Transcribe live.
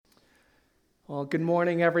Well, good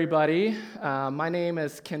morning, everybody. My name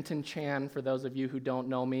is Kynton Chan, for those of you who don't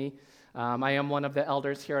know me. I am one of the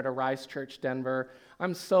elders here at Arise Church Denver.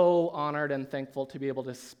 I'm so honored and thankful to be able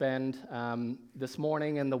to spend this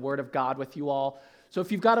morning in the Word of God with you all. So if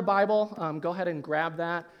you've got a Bible, go ahead and grab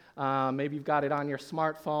that. Maybe you've got it on your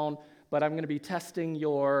smartphone, but I'm going to be testing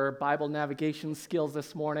your Bible navigation skills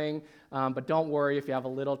this morning. But don't worry if you have a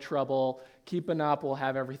little trouble keeping up. We'll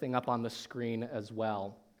have everything up on the screen as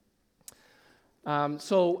well.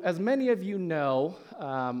 So as many of you know,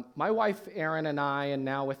 my wife Erin and I, and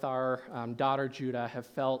now with our daughter Judah, have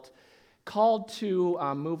felt called to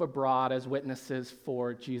move abroad as witnesses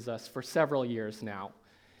for Jesus for several years now.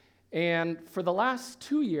 And for the last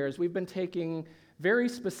 2 years, we've been taking very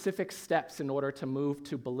specific steps in order to move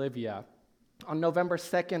to Bolivia. On November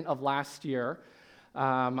 2nd of last year,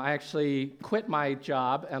 I actually quit my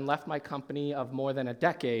job and left my company of more than a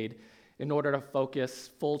decade in order to focus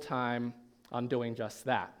full-time on doing just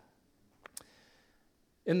that.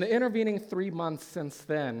 In the intervening 3 months since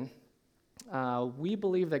then, we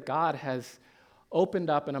believe that God has opened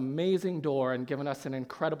up an amazing door and given us an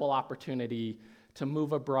incredible opportunity to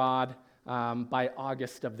move abroad by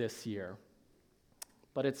August of this year.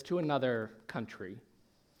 But it's to another country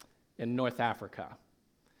in North Africa.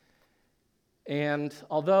 And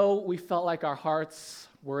although we felt like our hearts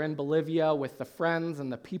were in Bolivia with the friends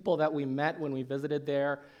and the people that we met when we visited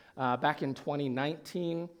there, back in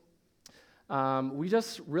 2019, we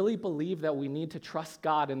just really believe that we need to trust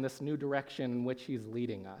God in this new direction in which He's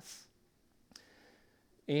leading us.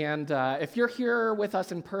 And if you're here with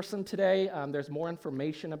us in person today, there's more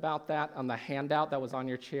information about that on the handout that was on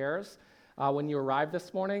your chairs when you arrived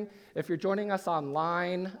this morning. If you're joining us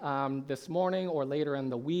online this morning or later in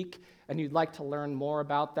the week and you'd like to learn more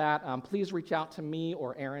about that, please reach out to me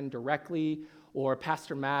or Aaron directly, or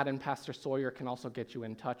Pastor Matt and Pastor Sawyer can also get you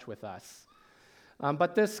in touch with us.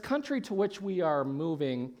 But this country to which we are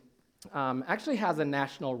moving actually has a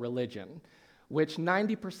national religion, which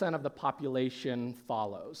 90% of the population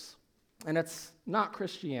follows, and it's not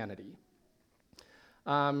Christianity.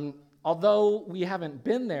 Although we haven't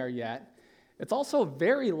been there yet, it's also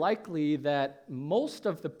very likely that most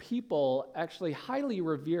of the people actually highly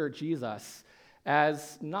revere Jesus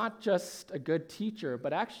as not just a good teacher,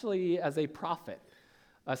 but actually as a prophet,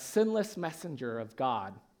 a sinless messenger of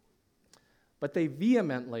God. But they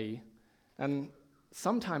vehemently, and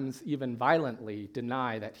sometimes even violently,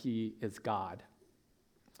 deny that He is God.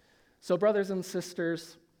 So, brothers and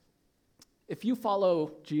sisters, if you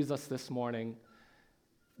follow Jesus this morning,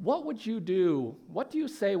 what would you do? What do you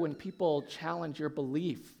say when people challenge your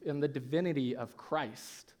belief in the divinity of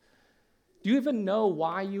Christ? Do you even know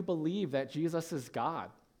why you believe that Jesus is God?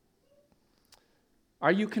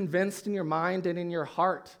 Are you convinced in your mind and in your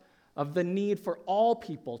heart of the need for all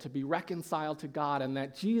people to be reconciled to God and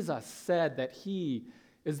that Jesus said that He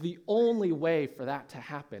is the only way for that to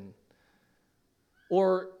happen?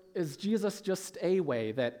 Or is Jesus just a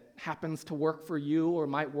way that happens to work for you or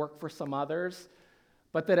might work for some others,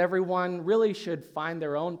 but that everyone really should find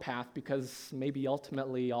their own path because maybe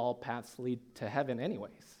ultimately all paths lead to heaven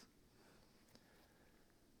anyways?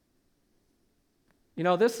 You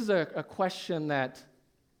know, this is a question that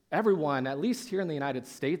everyone, at least here in the United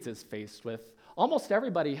States, is faced with. Almost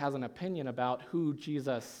everybody has an opinion about who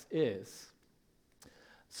Jesus is.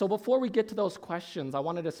 So before we get to those questions, I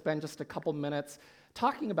wanted to spend just a couple minutes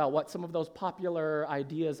talking about what some of those popular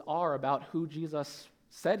ideas are about who Jesus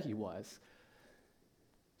said He was.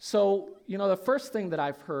 So, you know, the first thing that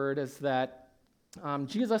I've heard is that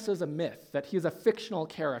Jesus is a myth, that He's a fictional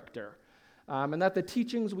character. And that the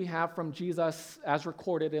teachings we have from Jesus, as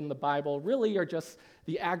recorded in the Bible, really are just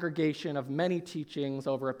the aggregation of many teachings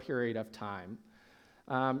over a period of time.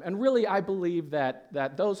 And really, I believe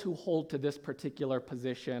that those who hold to this particular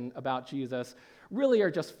position about Jesus really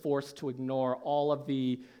are just forced to ignore all of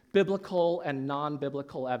the biblical and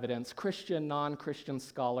non-biblical evidence, Christian, non-Christian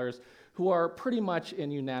scholars, who are pretty much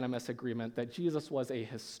in unanimous agreement that Jesus was a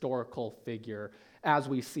historical figure, as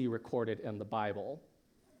we see recorded in the Bible.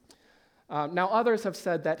 Now, others have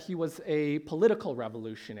said that He was a political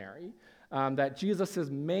revolutionary, that Jesus'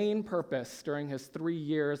 main purpose during His 3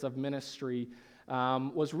 years of ministry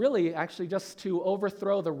was really actually just to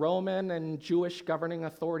overthrow the Roman and Jewish governing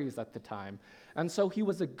authorities at the time. And so He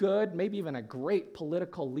was a good, maybe even a great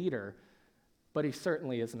political leader, but He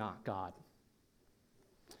certainly is not God.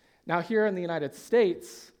 Now, here in the United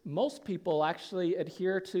States, most people actually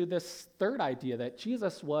adhere to this third idea, that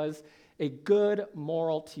Jesus was a good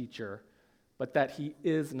moral teacher, but that He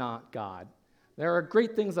is not God, There are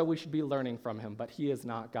great things that we should be learning from him, but he is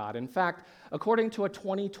not God. In fact, according to a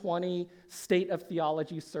 2020 State of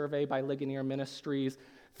Theology survey by Ligonier Ministries,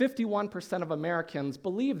 51% of Americans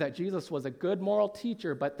believe that Jesus was a good moral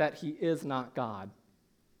teacher, but that he is not God.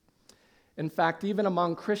 In fact, even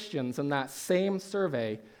among Christians in that same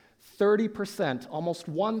survey, 30%, almost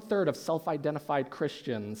one-third of self-identified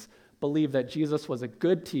Christians believe that Jesus was a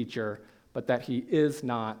good teacher, but that he is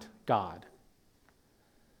not God.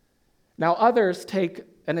 Now, others take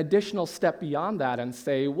an additional step beyond that and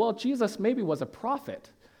say, well, Jesus maybe was a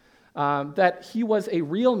prophet, that he was a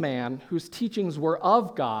real man whose teachings were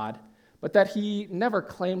of God, but that he never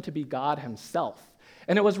claimed to be God himself.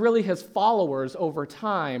 And it was really his followers over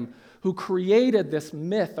time who created this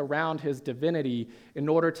myth around his divinity in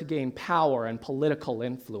order to gain power and political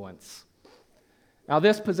influence. Now,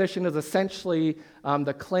 this position is essentially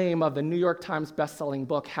the claim of the New York Times bestselling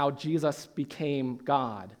book, How Jesus Became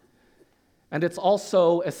God. And it's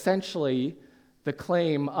also essentially the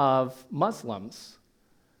claim of Muslims.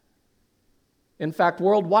 In fact,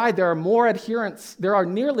 worldwide, there are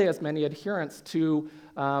nearly as many adherents to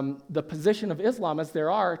the position of Islam as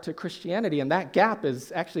there are to Christianity, and that gap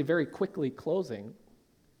is actually very quickly closing.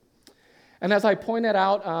 And as I pointed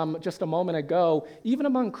out just a moment ago, even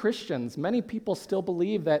among Christians, many people still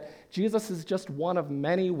believe that Jesus is just one of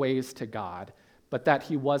many ways to God, but that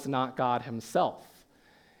he was not God himself.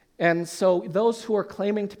 And so those who are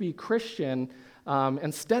claiming to be Christian,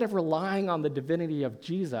 instead of relying on the divinity of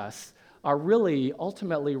Jesus, are really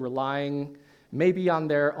ultimately relying maybe on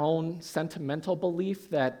their own sentimental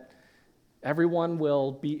belief that everyone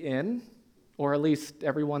will be in, or at least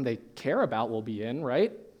everyone they care about will be in,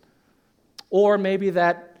 right? Or maybe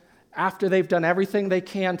that after they've done everything they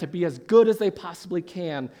can to be as good as they possibly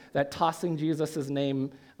can, that tossing Jesus'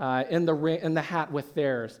 name in the hat with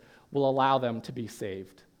theirs will allow them to be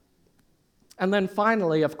saved. And then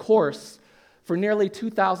finally, of course, for nearly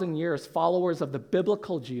 2,000 years, followers of the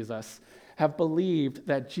biblical Jesus have believed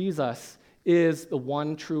that Jesus is the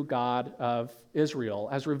one true God of Israel,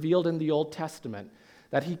 as revealed in the Old Testament,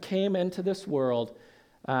 that he came into this world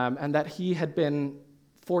and that he had been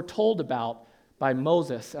foretold about by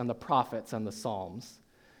Moses and the prophets and the Psalms.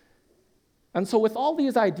 And so with all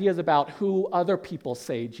these ideas about who other people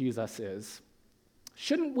say Jesus is,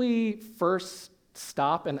 shouldn't we first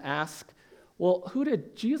stop and ask, well, who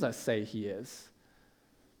did Jesus say he is?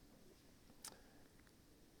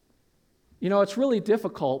 You know, it's really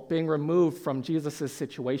difficult being removed from Jesus'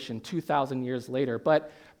 situation 2,000 years later.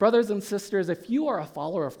 But brothers and sisters, if you are a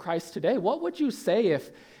follower of Christ today, what would you say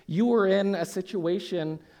if you were in a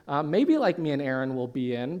situation, maybe like me and Aaron will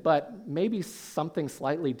be in, but maybe something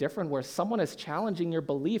slightly different, where someone is challenging your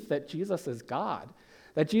belief that Jesus is God,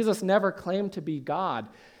 that Jesus never claimed to be God?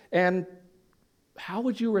 And how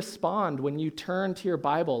would you respond when you turn to your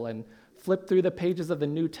Bible and flip through the pages of the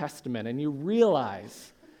New Testament and you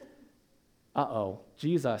realize,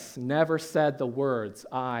 Jesus never said the words,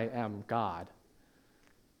 I am God?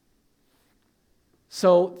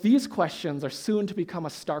 So these questions are soon to become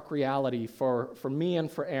a stark reality for me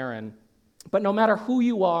and for Aaron. But no matter who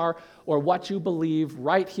you are or what you believe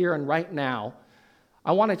right here and right now,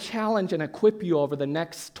 I want to challenge and equip you over the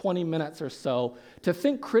next 20 minutes or so to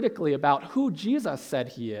think critically about who Jesus said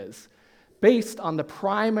he is, based on the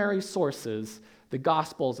primary sources, the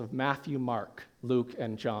Gospels of Matthew, Mark, Luke,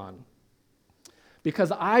 and John.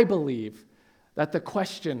 Because I believe that the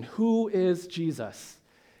question, who is Jesus,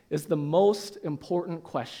 is the most important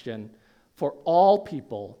question for all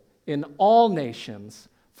people in all nations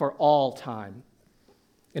for all time.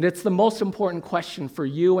 And it's the most important question for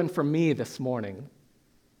you and for me this morning.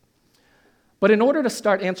 But in order to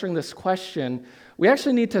start answering this question, we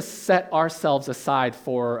actually need to set ourselves aside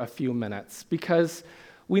for a few minutes, because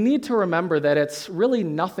we need to remember that it's really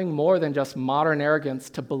nothing more than just modern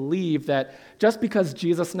arrogance to believe that just because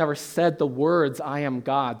Jesus never said the words, I am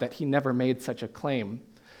God, that he never made such a claim.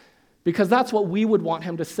 Because that's what we would want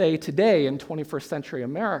him to say today in 21st century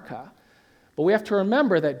America. But we have to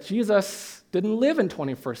remember that Jesus didn't live in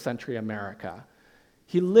 21st century America.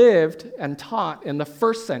 He lived and taught in the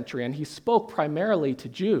first century, and he spoke primarily to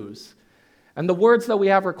Jews. And the words that we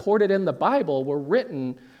have recorded in the Bible were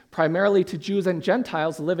written primarily to Jews and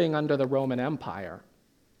Gentiles living under the Roman Empire.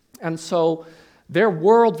 And so their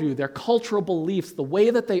worldview, their cultural beliefs, the way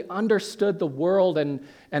that they understood the world and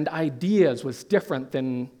ideas was different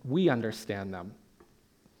than we understand them.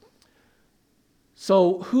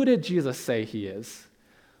 So who did Jesus say he is?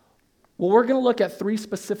 Well, we're going to look at 3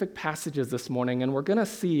 specific passages this morning, and we're going to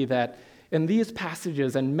see that in these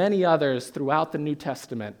passages and many others throughout the New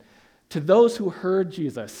Testament, to those who heard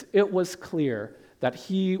Jesus, it was clear that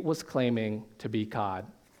he was claiming to be God.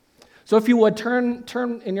 So if you would, turn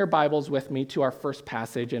in your Bibles with me to our first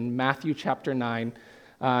passage in Matthew chapter 9,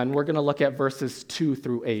 and we're going to look at verses 2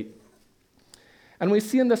 through 8. And we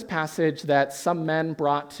see in this passage that some men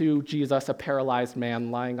brought to Jesus a paralyzed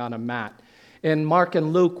man lying on a mat. In Mark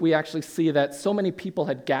and Luke, we actually see that so many people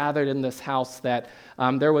had gathered in this house that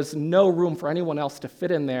there was no room for anyone else to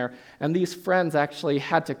fit in there, and these friends actually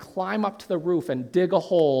had to climb up to the roof and dig a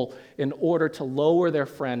hole in order to lower their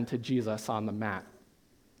friend to Jesus on the mat.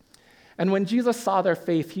 And when Jesus saw their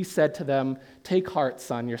faith, he said to them, "Take heart,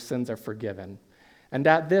 son, your sins are forgiven." And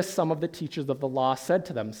at this, some of the teachers of the law said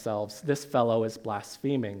to themselves, "This fellow is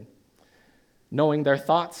blaspheming." Knowing their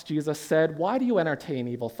thoughts, Jesus said, "Why do you entertain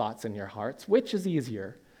evil thoughts in your hearts? Which is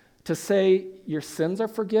easier, to say your sins are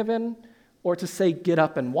forgiven, or to say get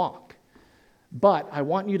up and walk? But I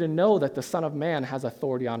want you to know that the Son of Man has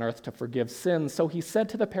authority on earth to forgive sins." So he said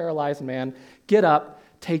to the paralyzed man, "Get up,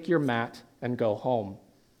 take your mat, and go home."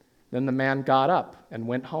 Then the man got up and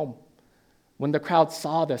went home. When the crowd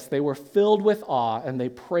saw this, they were filled with awe, and they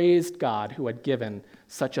praised God who had given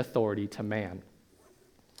such authority to man.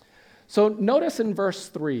 So notice in verse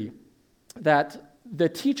 3 that the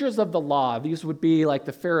teachers of the law, these would be like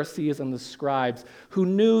the Pharisees and the scribes, who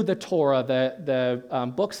knew the Torah,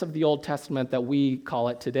 the books of the Old Testament that we call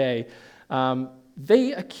it today,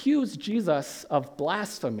 they accused Jesus of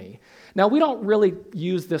blasphemy. Now, we don't really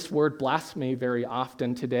use this word blasphemy very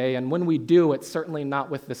often today, and when we do, it's certainly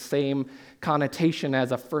not with the same connotation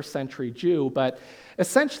as a first century Jew, but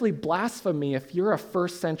essentially blasphemy, if you're a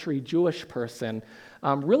first century Jewish person,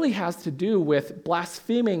 really has to do with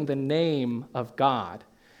blaspheming the name of God.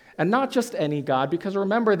 And not just any God, because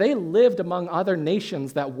remember, they lived among other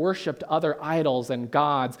nations that worshiped other idols and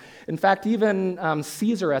gods. In fact, even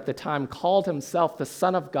Caesar at the time called himself the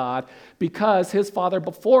Son of God because his father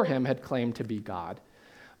before him had claimed to be God.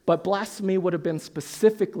 But blasphemy would have been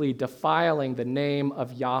specifically defiling the name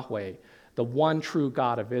of Yahweh, the one true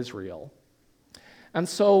God of Israel. And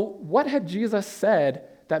so, what had Jesus said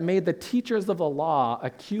that made the teachers of the law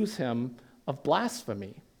accuse him of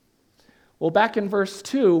blasphemy? Well, back in verse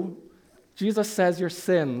 2, Jesus says your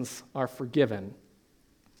sins are forgiven.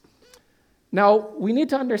 Now, we need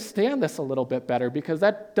to understand this a little bit better because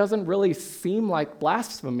that doesn't really seem like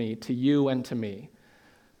blasphemy to you and to me.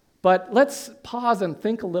 But let's pause and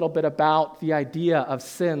think a little bit about the idea of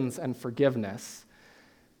sins and forgiveness.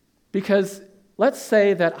 Because let's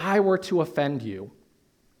say that I were to offend you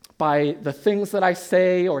by the things that I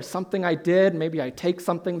say or something I did. Maybe I take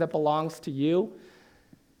something that belongs to you.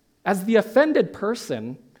 As the offended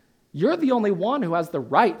person, you're the only one who has the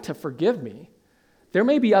right to forgive me. There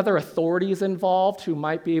may be other authorities involved who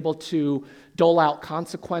might be able to dole out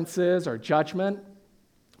consequences or judgment,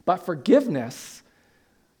 but forgiveness,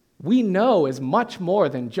 we know, is much more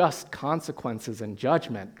than just consequences and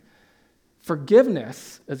judgment.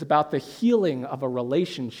 Forgiveness is about the healing of a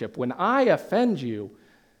relationship. When I offend you,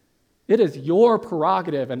 it is your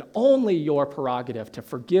prerogative and only your prerogative to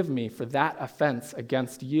forgive me for that offense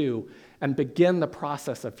against you and begin the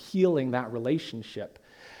process of healing that relationship.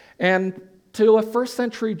 And to a first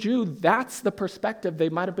century Jew, that's the perspective they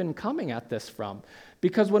might have been coming at this from.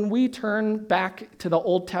 Because when we turn back to the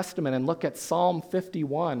Old Testament and look at Psalm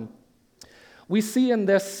 51, we see in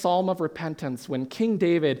this psalm of repentance, when King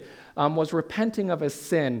David was repenting of his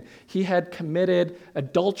sin, he had committed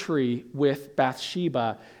adultery with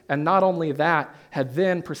Bathsheba, and not only that, had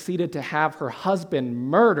then proceeded to have her husband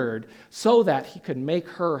murdered so that he could make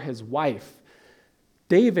her his wife.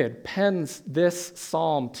 David pens this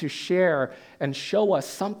psalm to share and show us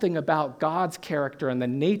something about God's character and the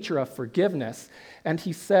nature of forgiveness. And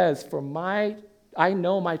he says, I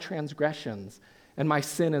know my transgressions, and my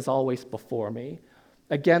sin is always before me.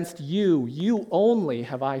 Against you, you only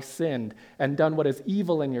have I sinned and done what is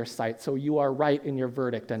evil in your sight, so you are right in your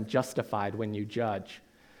verdict and justified when you judge.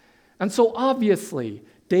 And so obviously,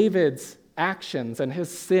 David's actions and his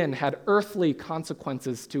sin had earthly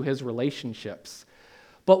consequences to his relationships.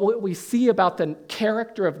 But what we see about the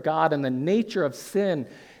character of God and the nature of sin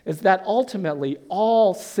is that ultimately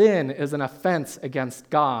all sin is an offense against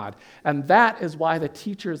God. And that is why the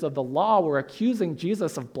teachers of the law were accusing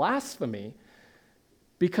Jesus of blasphemy.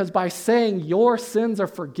 Because by saying your sins are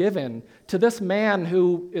forgiven to this man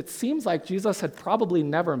who it seems like Jesus had probably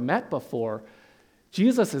never met before,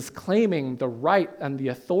 Jesus is claiming the right and the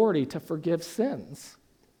authority to forgive sins.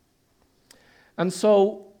 And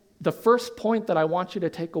so the first point that I want you to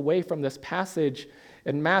take away from this passage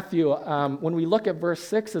in Matthew, when we look at verse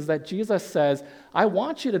 6, is that Jesus says, I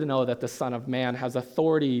want you to know that the Son of Man has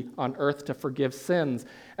authority on earth to forgive sins.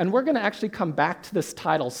 And we're going to actually come back to this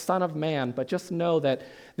title, Son of Man, but just know that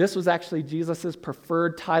this was actually Jesus'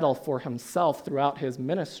 preferred title for himself throughout his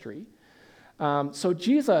ministry. So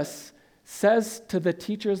Jesus says to the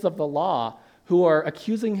teachers of the law who are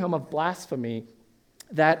accusing him of blasphemy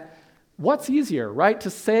that what's easier, right? To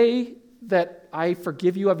say that I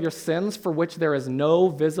forgive you of your sins for which there is no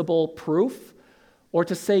visible proof, or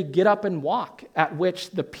to say get up and walk, at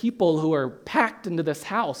which the people who are packed into this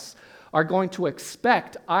house are going to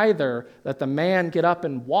expect either that the man get up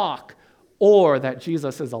and walk or that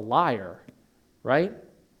Jesus is a liar, right?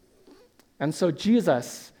 And so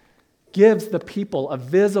Jesus gives the people a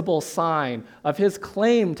visible sign of his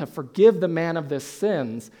claim to forgive the man of his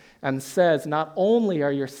sins and says, not only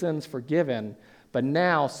are your sins forgiven, but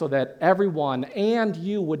now so that everyone and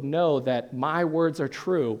you would know that my words are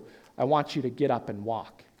true, I want you to get up and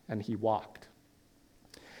walk. And he walked.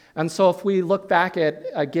 And so if we look back at,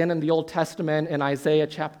 again, in the Old Testament, in Isaiah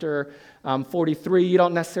chapter 43, you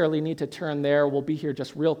don't necessarily need to turn there. We'll be here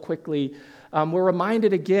just real quickly. We're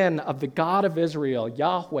reminded again of the God of Israel,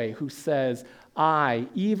 Yahweh, who says, I,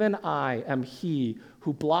 even I, am he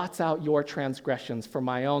who blots out your transgressions for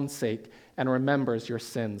my own sake and remembers your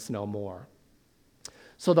sins no more.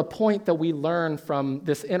 So the point that we learn from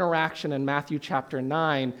this interaction in Matthew chapter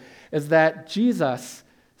 9 is that Jesus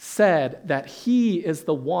said that he is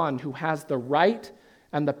the one who has the right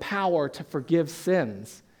and the power to forgive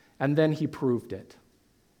sins, and then he proved it.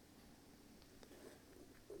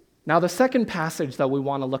 Now, the second passage that we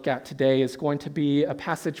want to look at today is going to be a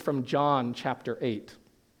passage from John chapter 8.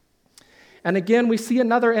 And again, we see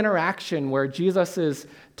another interaction where Jesus is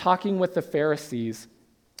talking with the Pharisees.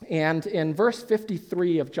 And in verse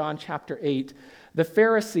 53 of John chapter 8, the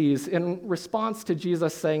Pharisees, in response to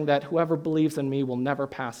Jesus saying that whoever believes in me will never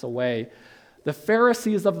pass away, the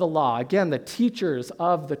Pharisees of the law, again, the teachers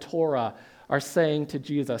of the Torah, are saying to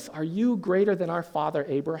Jesus, are you greater than our father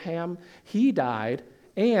Abraham? He died,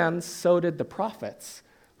 and so did the prophets.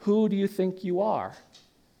 Who do you think you are?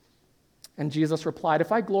 And Jesus replied,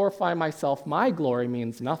 if I glorify myself, my glory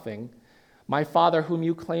means nothing. My Father, whom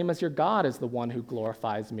you claim as your God, is the one who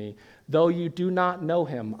glorifies me. Though you do not know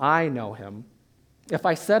him, I know him. If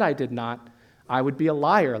I said I did not, I would be a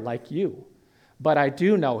liar like you. But I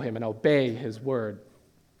do know him and obey his word.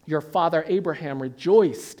 Your father Abraham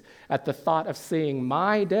rejoiced at the thought of seeing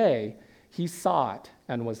my day. He saw it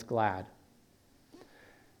and was glad.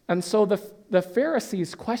 And so the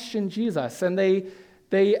Pharisees question Jesus, and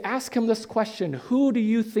they ask him this question, who do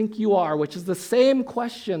you think you are? Which is the same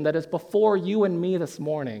question that is before you and me this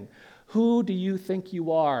morning. Who do you think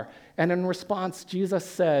you are? And in response, Jesus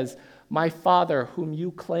says, my Father, whom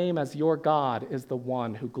you claim as your God, is the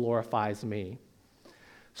one who glorifies me.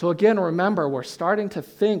 So again, remember, we're starting to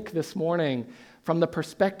think this morning from the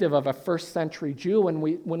perspective of a first century Jew.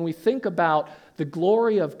 When we think about the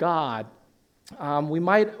glory of God, we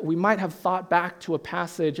might have thought back to a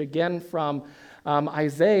passage again from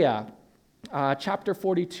Isaiah chapter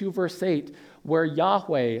 42, verse 8, where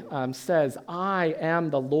Yahweh says, I am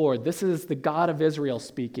the Lord. This is the God of Israel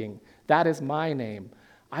speaking. That is my name.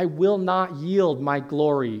 I will not yield my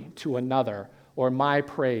glory to another or my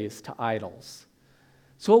praise to idols.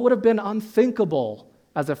 So it would have been unthinkable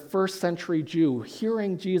as a first century Jew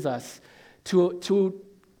hearing Jesus to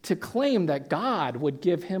claim that God would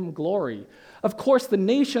give him glory. Of course, the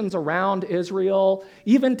nations around Israel,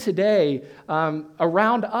 even today,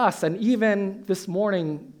 around us, and even this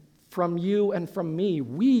morning from you and from me,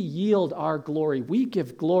 we yield our glory. We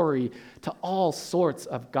give glory to all sorts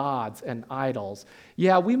of gods and idols.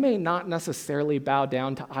 Yeah, we may not necessarily bow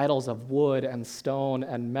down to idols of wood and stone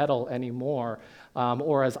and metal anymore,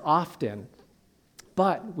 or as often,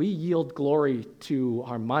 but we yield glory to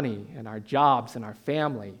our money and our jobs and our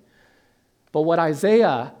family. But what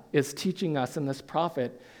Isaiah is teaching us in this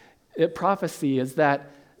prophecy is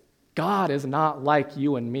that God is not like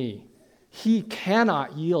you and me. He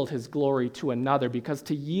cannot yield his glory to another, because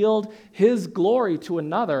to yield his glory to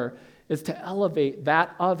another is to elevate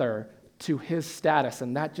that other to his status,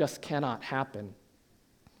 and that just cannot happen.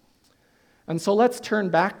 And so let's turn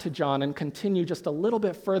back to John and continue just a little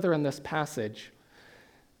bit further in this passage.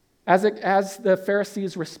 As the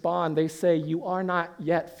Pharisees respond, they say, you are not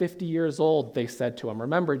yet 50 years old, they said to him.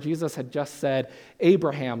 Remember, Jesus had just said,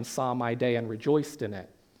 Abraham saw my day and rejoiced in it.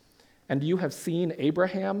 And you have seen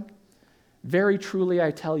Abraham? Very truly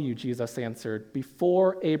I tell you, Jesus answered,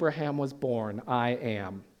 before Abraham was born, I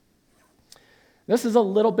am. This is a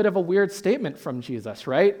little bit of a weird statement from Jesus,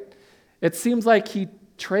 right? It seems like he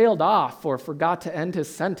trailed off or forgot to end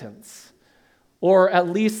his sentence. Or at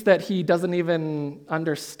least that he doesn't even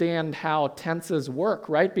understand how tenses work,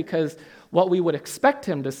 right? Because what we would expect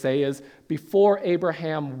him to say is, before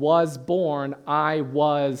Abraham was born, I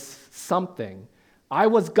was something. I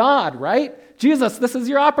was God, right? Jesus, this is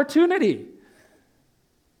your opportunity.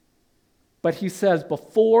 But he says,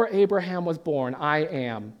 before Abraham was born, I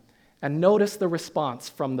am. And notice the response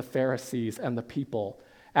from the Pharisees and the people.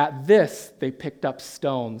 At this, they picked up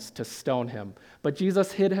stones to stone him. But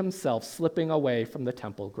Jesus hid himself, slipping away from the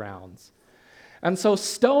temple grounds. And so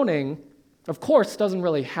stoning, of course, doesn't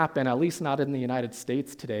really happen, at least not in the United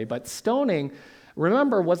States today. But stoning,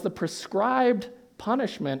 remember, was the prescribed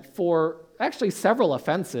punishment for actually several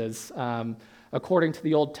offenses, according to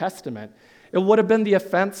the Old Testament. It would have been the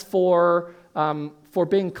offense for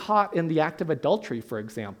being caught in the act of adultery, for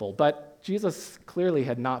example. But Jesus clearly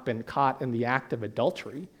had not been caught in the act of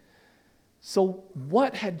adultery. So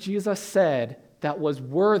what had Jesus said that was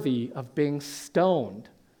worthy of being stoned?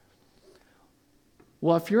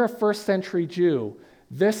 Well, if you're a first century Jew,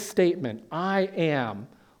 this statement, I am,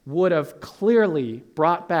 would have clearly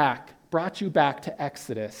brought you back to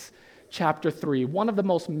Exodus chapter 3, one of the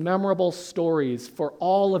most memorable stories for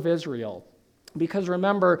all of Israel. Because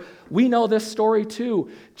remember, we know this story too.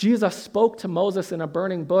 Jesus spoke to Moses in a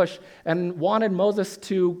burning bush and wanted Moses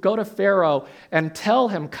to go to Pharaoh and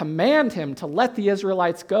command him to let the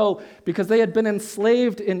Israelites go because they had been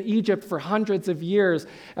enslaved in Egypt for hundreds of years.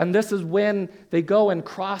 And this is when they go and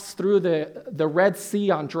cross through the Red Sea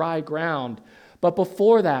on dry ground. But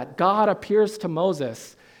before that, God appears to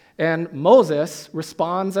Moses, and Moses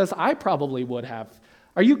responds as I probably would have.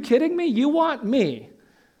 Are you kidding me? You want me,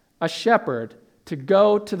 a shepherd, to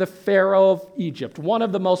go to the Pharaoh of Egypt, one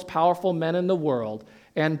of the most powerful men in the world,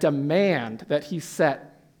 and demand that he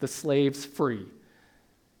set the slaves free.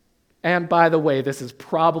 And by the way, this is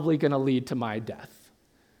probably going to lead to my death,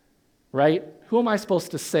 right? Who am I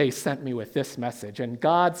supposed to say sent me with this message? And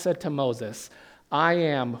God said to Moses, I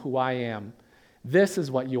am who I am. This is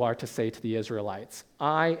what you are to say to the Israelites.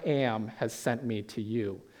 I am has sent me to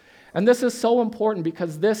you. And this is so important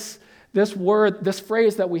because this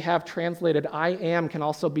phrase that we have translated, I am, can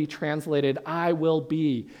also be translated, I will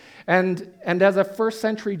be. And as a first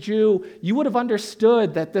century Jew, you would have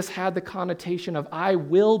understood that this had the connotation of I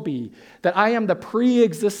will be, that I am the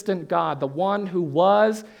pre-existent God, the one who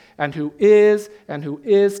was and who is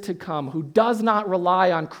to come, who does not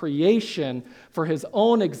rely on creation for his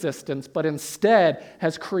own existence, but instead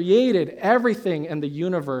has created everything in the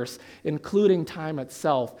universe, including time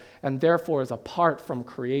itself, and therefore is apart from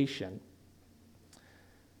creation.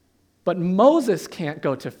 But Moses can't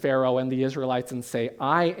go to Pharaoh and the Israelites and say,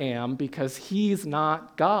 I am, because he's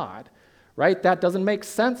not God, right? That doesn't make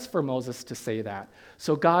sense for Moses to say that.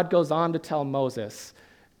 So God goes on to tell Moses,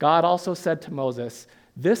 God also said to Moses,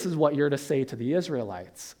 this is what you're to say to the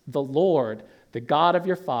Israelites. The Lord, the God of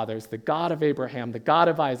your fathers, the God of Abraham, the God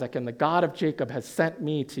of Isaac, and the God of Jacob has sent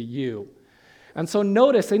me to you. And so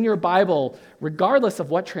notice in your Bible, regardless of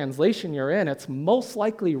what translation you're in, it's most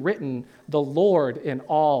likely written the Lord in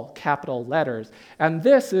all capital letters. And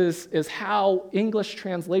this is how English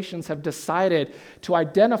translations have decided to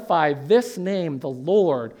identify this name, the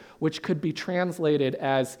Lord, which could be translated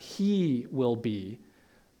as He will be.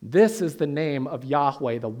 This is the name of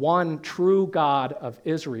Yahweh, the one true God of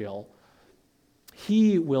Israel.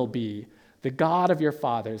 He will be the God of your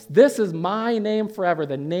fathers. This is my name forever,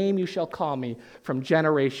 the name you shall call me from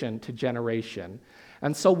generation to generation.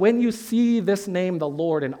 And so when you see this name, the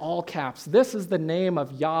Lord, in all caps, this is the name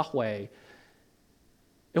of Yahweh.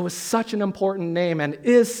 It was such an important name and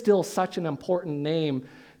is still such an important name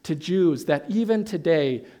to Jews that even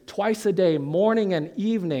today, twice a day, morning and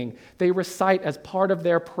evening, they recite as part of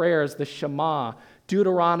their prayers the Shema,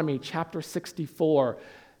 Deuteronomy chapter 64,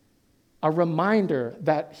 a reminder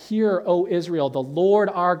that hear, O Israel, the Lord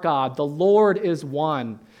our God, the Lord is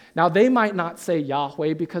one. Now, they might not say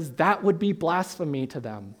Yahweh because that would be blasphemy to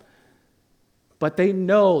them, but they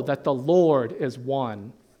know that the Lord is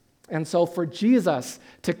one. And so for Jesus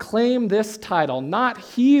to claim this title, not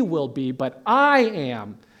He will be, but I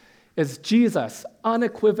am, is Jesus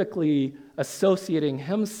unequivocally associating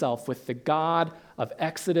himself with the God of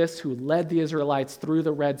Exodus who led the Israelites through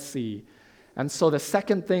the Red Sea. And so the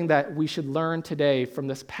second thing that we should learn today from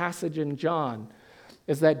this passage in John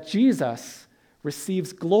is that Jesus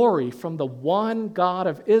receives glory from the one God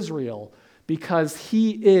of Israel because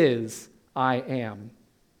He is I am.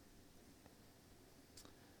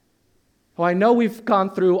 Well, I know we've gone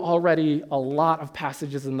through already a lot of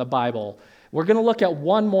passages in the Bible. We're going to look at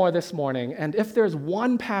one more this morning, and if there's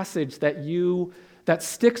one passage that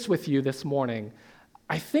sticks with you this morning,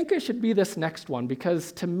 I think it should be this next one,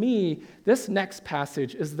 because to me, this next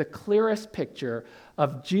passage is the clearest picture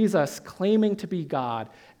of Jesus claiming to be God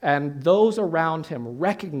and those around him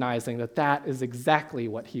recognizing that that is exactly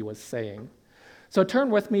what he was saying. So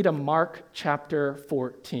turn with me to Mark chapter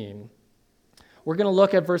 14. We're going to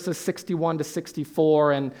look at verses 61 to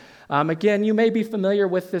 64, and again, you may be familiar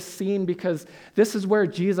with this scene because this is where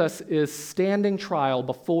Jesus is standing trial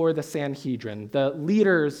before the Sanhedrin, the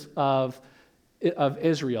leaders of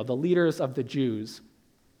Israel, the leaders of the Jews.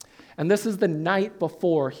 And this is the night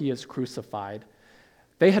before he is crucified.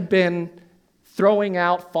 They had been throwing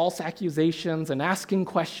out false accusations and asking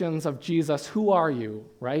questions of Jesus, "Who are you?"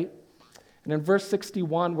 Right? And in verse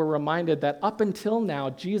 61, we're reminded that up until now,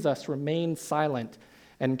 Jesus remained silent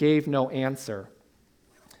and gave no answer.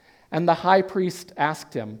 And the high priest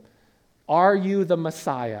asked him, "Are you the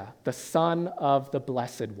Messiah, the Son of the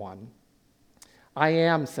Blessed One?" "I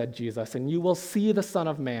am," said Jesus, "and you will see the Son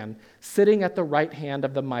of Man sitting at the right hand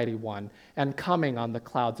of the Mighty One and coming on the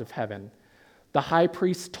clouds of heaven." The high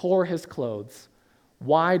priest tore his clothes.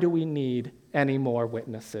 "Why do we need any more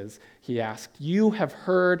witnesses?" he asked. "You have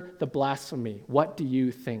heard the blasphemy. What do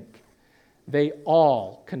you think?" They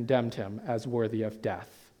all condemned him as worthy of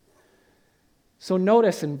death. So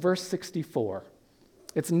notice in verse 64,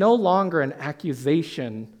 it's no longer an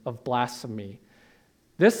accusation of blasphemy.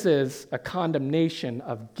 This is a condemnation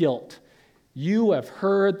of guilt. You have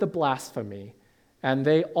heard the blasphemy, and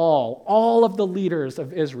they all of the leaders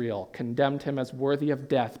of Israel condemned him as worthy of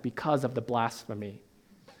death because of the blasphemy.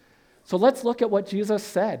 So let's look at what Jesus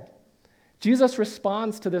said. Jesus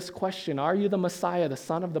responds to this question, "Are you the Messiah, the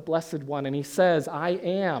Son of the Blessed One?" And he says, "I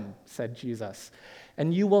am," said Jesus,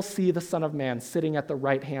 "and you will see the Son of Man sitting at the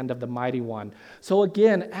right hand of the Mighty One." So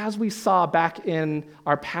again, as we saw back in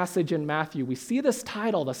our passage in Matthew, we see this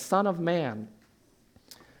title, the Son of Man,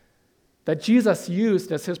 that Jesus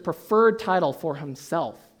used as his preferred title for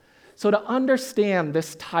himself. So to understand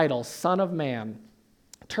this title, Son of Man,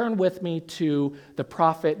 turn with me to the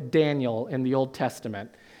prophet Daniel in the Old Testament.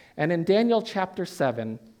 And in Daniel chapter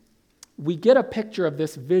 7, we get a picture of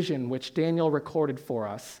this vision which Daniel recorded for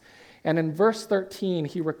us. And in verse 13,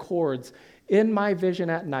 he records, "In my vision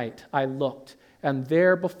at night I looked, and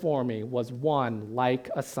there before me was one like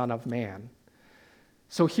a son of man."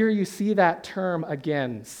 So here you see that term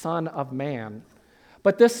again, Son of Man.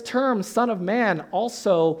 But this term, Son of Man,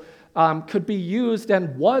 also could be used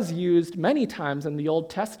and was used many times in the Old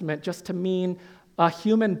Testament just to mean a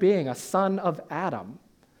human being, a son of Adam.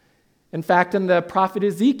 In fact, in the prophet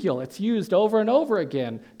Ezekiel, it's used over and over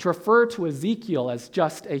again to refer to Ezekiel as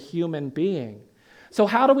just a human being. So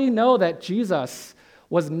how do we know that Jesus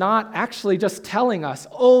was not actually just telling us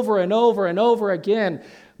over and over and over again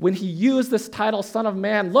when he used this title, Son of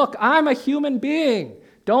Man, "Look, I'm a human being.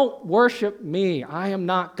 Don't worship me. I am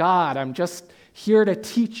not God. I'm just here to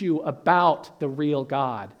teach you about the real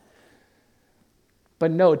God." But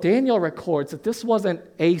no, Daniel records that this wasn't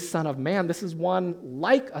a son of man. This is one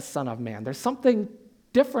like a son of man. There's something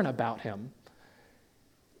different about him.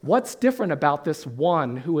 What's different about this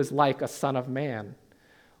one who is like a son of man?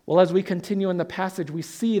 Well, as we continue in the passage, we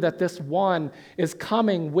see that this one is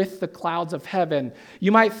coming with the clouds of heaven.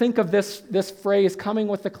 You might think of this phrase, coming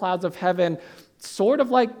with the clouds of heaven, sort of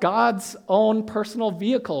like God's own personal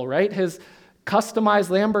vehicle, right? His customized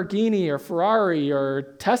Lamborghini or Ferrari or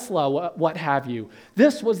Tesla, what have you.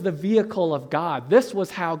 This was the vehicle of God. This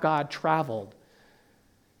was how God traveled.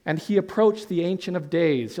 And he approached the Ancient of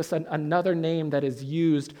Days, just another name that is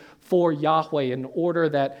used for Yahweh in order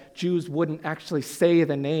that Jews wouldn't actually say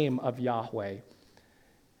the name of Yahweh.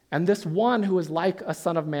 And this one who is like a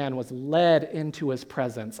son of man was led into his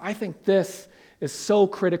presence. I think this is so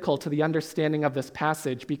critical to the understanding of this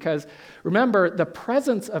passage because, remember, the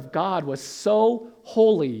presence of God was so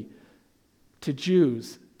holy to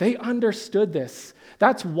Jews. They understood this.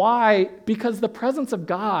 That's why, because the presence of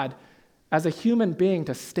God as a human being,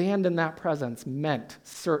 to stand in that presence meant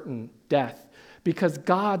certain death because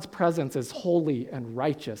God's presence is holy and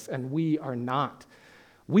righteous and we are not.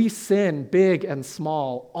 We sin big and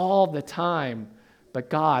small all the time, but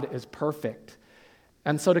God is perfect.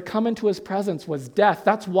 And so to come into his presence was death.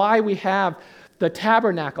 That's why we have the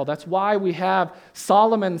tabernacle. That's why we have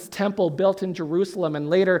Solomon's temple built in Jerusalem and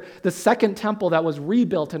later the second temple that was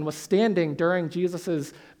rebuilt and was standing during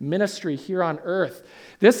Jesus' ministry here on earth.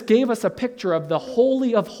 This gave us a picture of the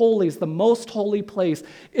Holy of Holies, the most holy place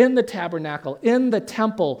in the tabernacle, in the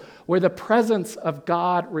temple where the presence of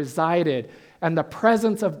God resided and the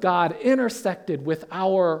presence of God intersected with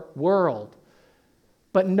our world.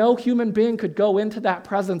 But no human being could go into that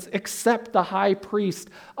presence except the high priest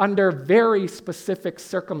under very specific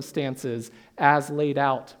circumstances as laid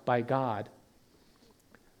out by God.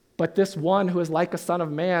 But this one who is like a son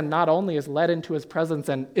of man not only is led into his presence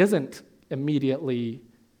and isn't immediately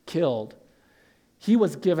killed, he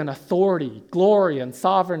was given authority, glory, and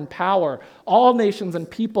sovereign power. All nations and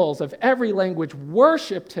peoples of every language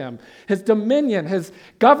worshiped him. His dominion, his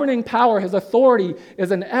governing power, his authority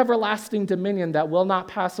is an everlasting dominion that will not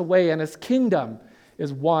pass away, and his kingdom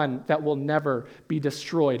is one that will never be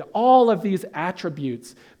destroyed. All of these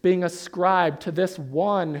attributes being ascribed to this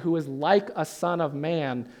one who is like a son of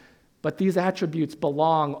man, but these attributes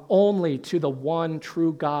belong only to the one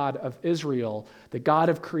true God of Israel, the God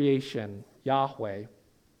of creation, Yahweh.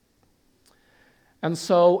 And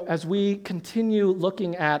so, as we continue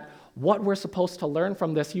looking at what we're supposed to learn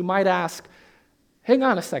from this, you might ask, hang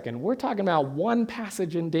on a second, we're talking about one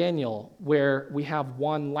passage in Daniel where we have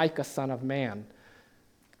one like a son of man.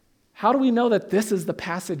 How do we know that this is the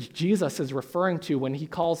passage Jesus is referring to when he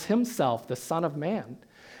calls himself the Son of Man?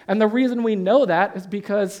 And the reason we know that is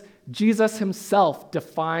because Jesus himself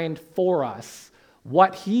defined for us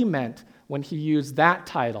what he meant when he used that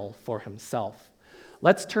title for himself.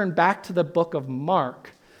 Let's turn back to the book of Mark.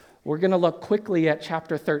 We're going to look quickly at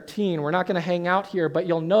chapter 13. We're not going to hang out here, but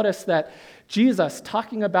you'll notice that Jesus,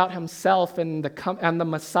 talking about himself and the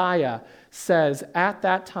Messiah, says, at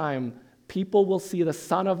that time, people will see the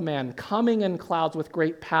Son of Man coming in clouds with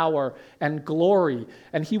great power and glory,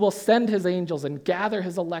 and he will send his angels and gather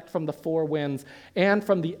his elect from the four winds and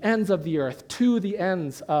from the ends of the earth to the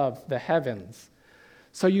ends of the heavens.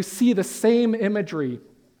 So you see the same imagery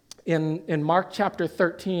in Mark chapter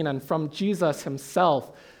 13 and from Jesus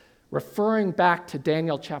himself, referring back to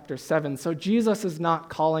Daniel chapter 7. So Jesus is not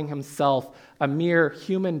calling himself a mere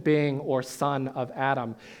human being or son of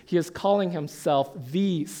Adam. He is calling himself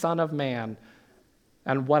the Son of Man.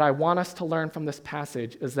 And what I want us to learn from this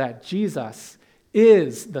passage is that Jesus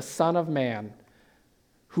is the Son of Man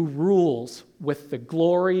who rules with the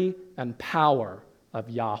glory and power of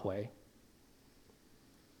Yahweh.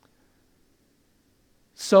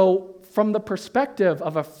 So, from the perspective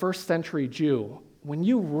of a first century Jew, when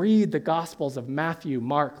you read the Gospels of Matthew,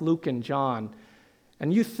 Mark, Luke, and John,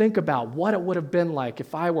 and you think about what it would have been like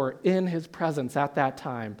if I were in his presence at that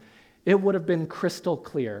time, it would have been crystal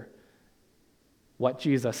clear what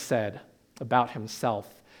Jesus said about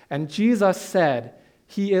himself. And Jesus said,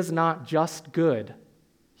 he is not just good,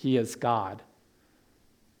 he is God.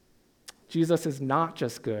 Jesus is not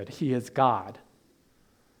just good, he is God.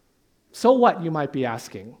 So what, you might be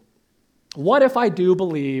asking? What if I do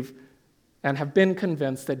believe and have been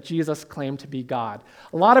convinced that Jesus claimed to be God?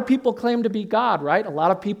 A lot of people claim to be God, right? A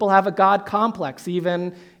lot of people have a God complex,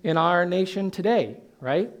 even in our nation today,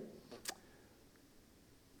 right?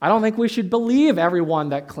 I don't think we should believe everyone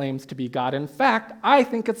that claims to be God. In fact, I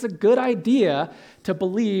think it's a good idea to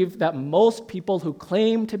believe that most people who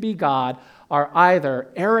claim to be God are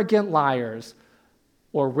either arrogant liars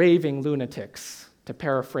or raving lunatics, to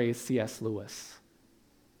paraphrase C.S. Lewis.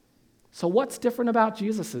 So what's different about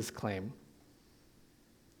Jesus' claim?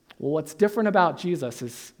 Well, what's different about Jesus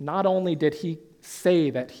is not only did he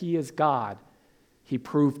say that he is God, he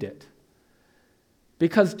proved it.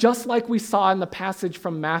 Because just like we saw in the passage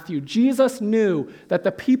from Matthew, Jesus knew that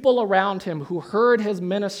the people around him who heard his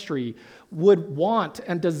ministry would want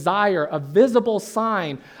and desire a visible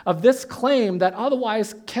sign of this claim that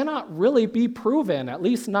otherwise cannot really be proven, at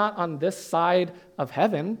least not on this side of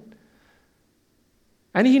heaven.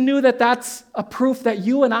 And he knew that that's a proof that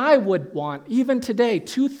you and I would want, even today,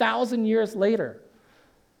 2,000 years later.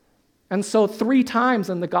 And so 3 times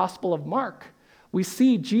in the Gospel of Mark, we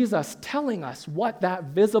see Jesus telling us what that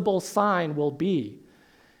visible sign will be.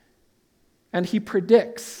 And he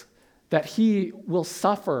predicts that he will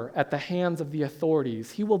suffer at the hands of the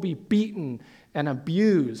authorities. He will be beaten and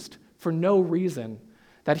abused for no reason,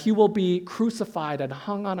 that he will be crucified and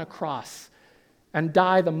hung on a cross and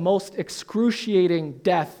die the most excruciating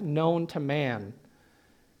death known to man,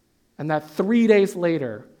 and that 3 days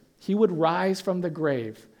later, he would rise from the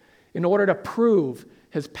grave in order to prove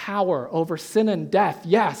his power over sin and death.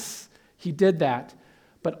 Yes, he did that,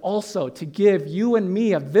 but also to give you and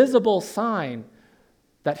me a visible sign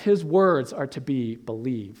that his words are to be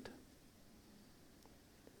believed.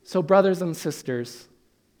 So, brothers and sisters,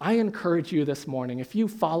 I encourage you this morning, if you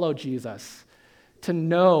follow Jesus, to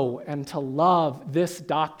know and to love this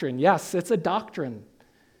doctrine. Yes, it's a doctrine,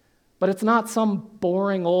 but it's not some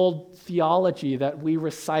boring old theology that we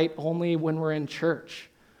recite only when we're in church.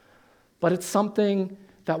 But it's something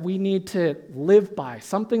that we need to live by,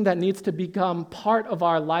 something that needs to become part of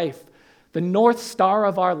our life the North Star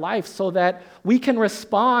of our life, so that we can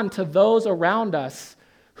respond to those around us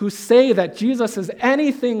who say that Jesus is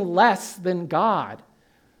anything less than God.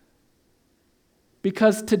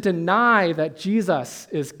 Because to deny that Jesus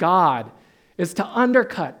is God is to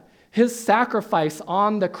undercut his sacrifice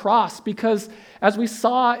on the cross. Because as we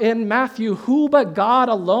saw in Matthew, who but God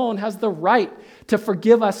alone has the right to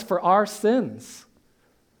forgive us for our sins?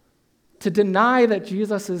 To deny that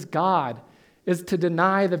Jesus is God is to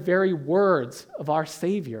deny the very words of our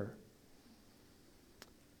Savior.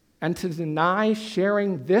 And to deny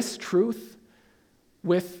sharing this truth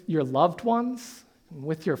with your loved ones,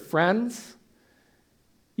 with your friends,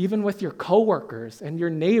 even with your coworkers and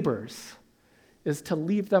your neighbors, is to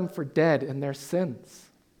leave them for dead in their sins.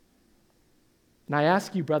 And I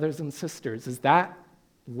ask you, brothers and sisters, is that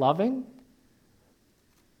loving?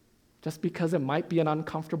 Just because it might be an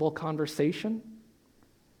uncomfortable conversation?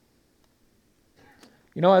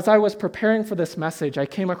 You know, as I was preparing for this message, I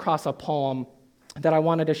came across a poem that I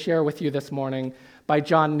wanted to share with you this morning by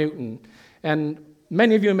John Newton. And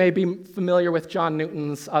many of you may be familiar with John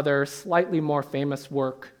Newton's other slightly more famous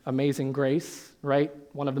work, Amazing Grace, right?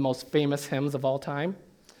 One of the most famous hymns of all time.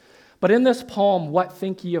 But in this poem, What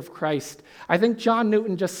Think Ye of Christ, I think John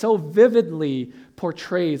Newton just so vividly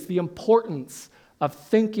portrays the importance of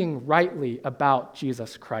thinking rightly about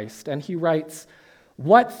Jesus Christ. And he writes,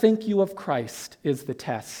 "What think you of Christ is the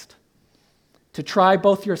test. To try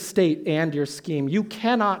both your state and your scheme. You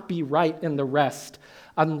cannot be right in the rest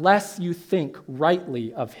unless you think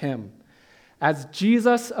rightly of him. As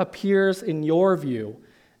Jesus appears in your view,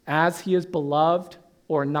 as he is beloved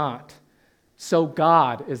or not, so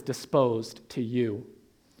God is disposed to you.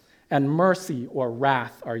 And mercy or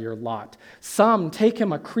wrath are your lot. Some take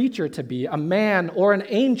him a creature to be, a man or an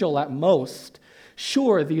angel at most.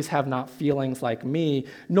 Sure, these have not feelings like me,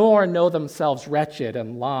 nor know themselves wretched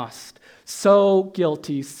and lost. So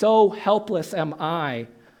guilty, so helpless am I.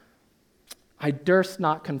 I durst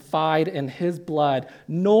not confide in his blood,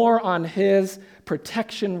 nor on his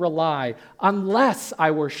protection rely, unless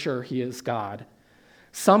I were sure he is God.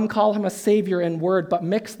 Some call him a savior in word, but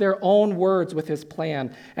mix their own words with his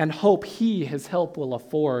plan, and hope he his help will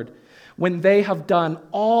afford. When they have done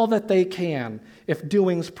all that they can, if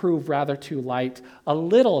doings prove rather too light, a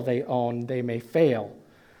little they own they may fail.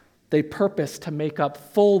 They purpose to make up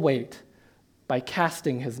full weight by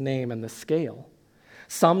casting his name in the scale.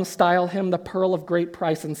 Some style him the pearl of great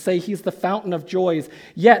price and say he's the fountain of joys,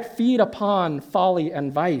 yet feed upon folly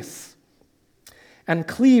and vice, and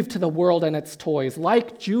cleave to the world and its toys.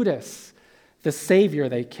 Like Judas, the Savior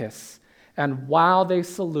they kiss, and while they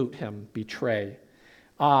salute him, betray.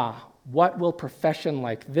 Ah, what will profession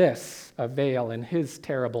like this avail in his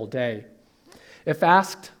terrible day? If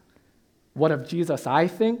asked, what of Jesus I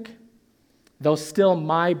think, though still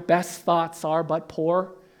my best thoughts are but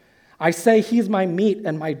poor, I say he's my meat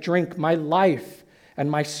and my drink, my life and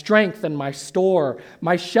my strength and my store,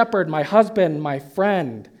 my shepherd, my husband, my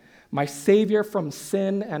friend, my Savior from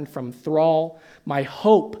sin and from thrall, my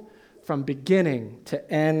hope from beginning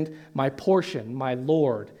to end, my portion, my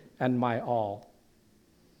Lord, and my all."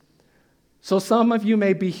 So some of you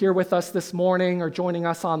may be here with us this morning or joining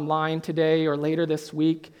us online today or later this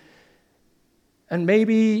week, and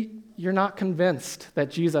maybe you're not convinced that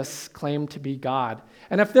Jesus claimed to be God.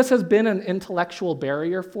 And if this has been an intellectual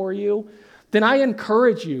barrier for you, then I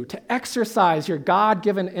encourage you to exercise your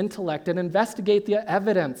God-given intellect and investigate the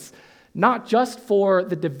evidence, not just for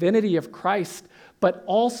the divinity of Christ, but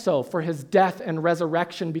also for his death and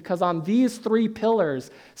resurrection, because on these three pillars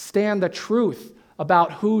stand the truth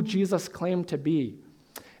about who Jesus claimed to be.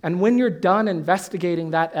 And when you're done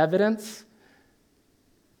investigating that evidence,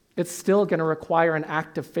 it's still going to require an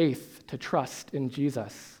act of faith to trust in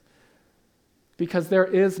Jesus. Because there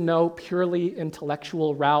is no purely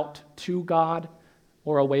intellectual route to God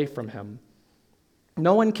or away from him.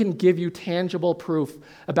 No one can give you tangible proof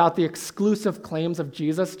about the exclusive claims of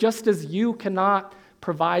Jesus, just as you cannot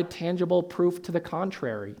provide tangible proof to the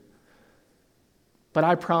contrary. But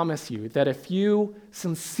I promise you that if you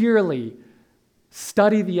sincerely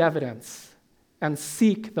study the evidence and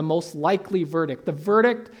seek the most likely verdict, the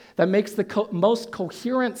verdict that makes the most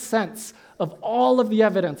coherent sense of all of the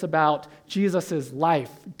evidence about Jesus'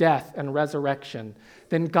 life, death, and resurrection,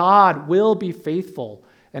 then God will be faithful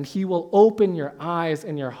and he will open your eyes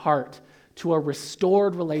and your heart to a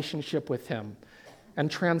restored relationship with him and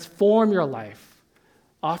transform your life,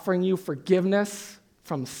 offering you forgiveness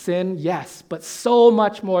from sin, yes, but so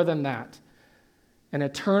much more than that, an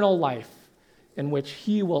eternal life in which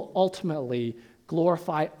he will ultimately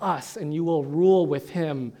glorify us and you will rule with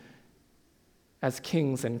him as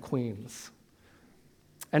kings and queens.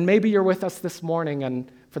 And maybe you're with us this morning, and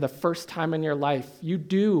for the first time in your life, you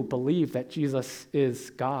do believe that Jesus is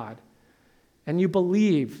God. And you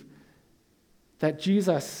believe that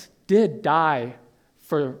Jesus did die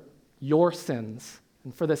for your sins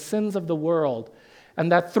and for the sins of the world,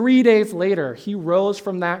 and that 3 days later, he rose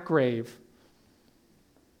from that grave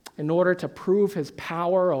in order to prove his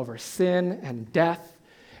power over sin and death,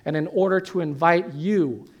 and in order to invite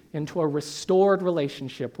you into a restored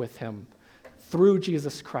relationship with him through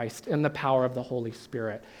Jesus Christ in the power of the Holy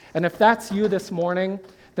Spirit. And if that's you this morning,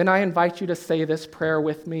 then I invite you to say this prayer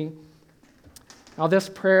with me. Now, this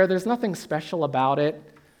prayer, there's nothing special about it.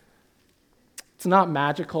 It's not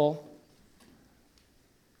magical,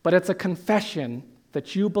 but it's a confession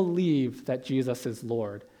that you believe that Jesus is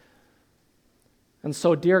Lord. And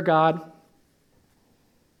so, dear God,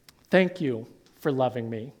 thank you for loving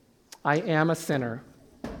me. I am a sinner.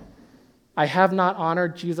 I have not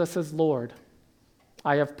honored Jesus as Lord.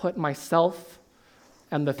 I have put myself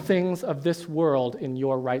and the things of this world in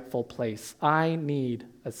your rightful place. I need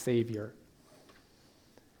a Savior.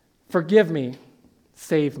 Forgive me,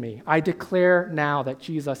 save me. I declare now that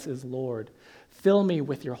Jesus is Lord. Fill me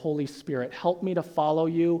with your Holy Spirit. Help me to follow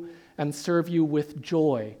you and serve you with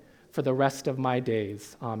joy for the rest of my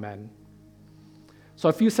days. Amen. So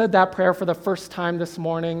if you said that prayer for the first time this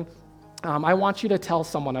morning, I want you to tell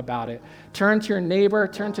someone about it. Turn to your neighbor,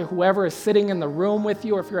 turn to whoever is sitting in the room with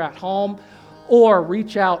you, or if you're at home, or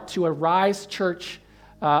reach out to Arise Church,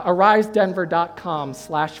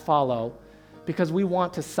 arisedenver.com/follow, because we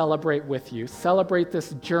want to celebrate with you. Celebrate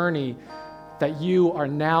this journey that you are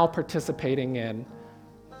now participating in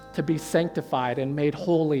to be sanctified and made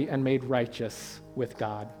holy and made righteous with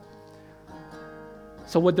God.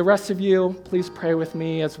 So would the rest of you please pray with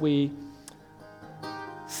me as we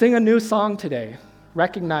sing a new song today,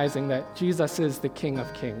 recognizing that Jesus is the King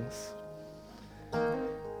of Kings.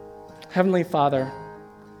 Heavenly Father,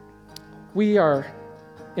 we are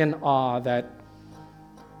in awe that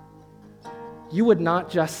you would not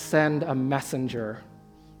just send a messenger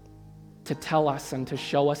to tell us and to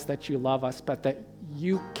show us that you love us, but that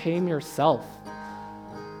you came yourself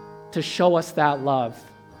to show us that love.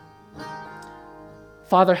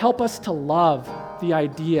 Father, help us to love the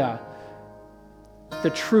idea, the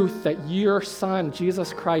truth that your Son,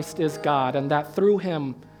 Jesus Christ, is God, and that through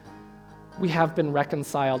him we have been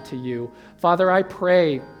reconciled to you. Father, I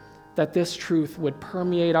pray that this truth would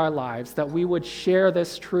permeate our lives, that we would share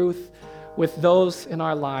this truth with those in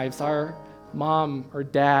our lives, our mom or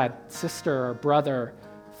dad, sister or brother,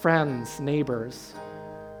 friends, neighbors,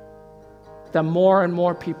 that more and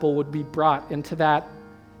more people would be brought into that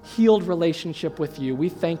healed relationship with you. We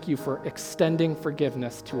thank you for extending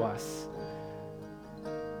forgiveness to us.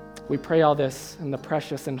 We pray all this in the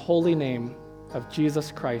precious and holy name of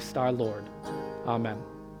Jesus Christ, our Lord. Amen.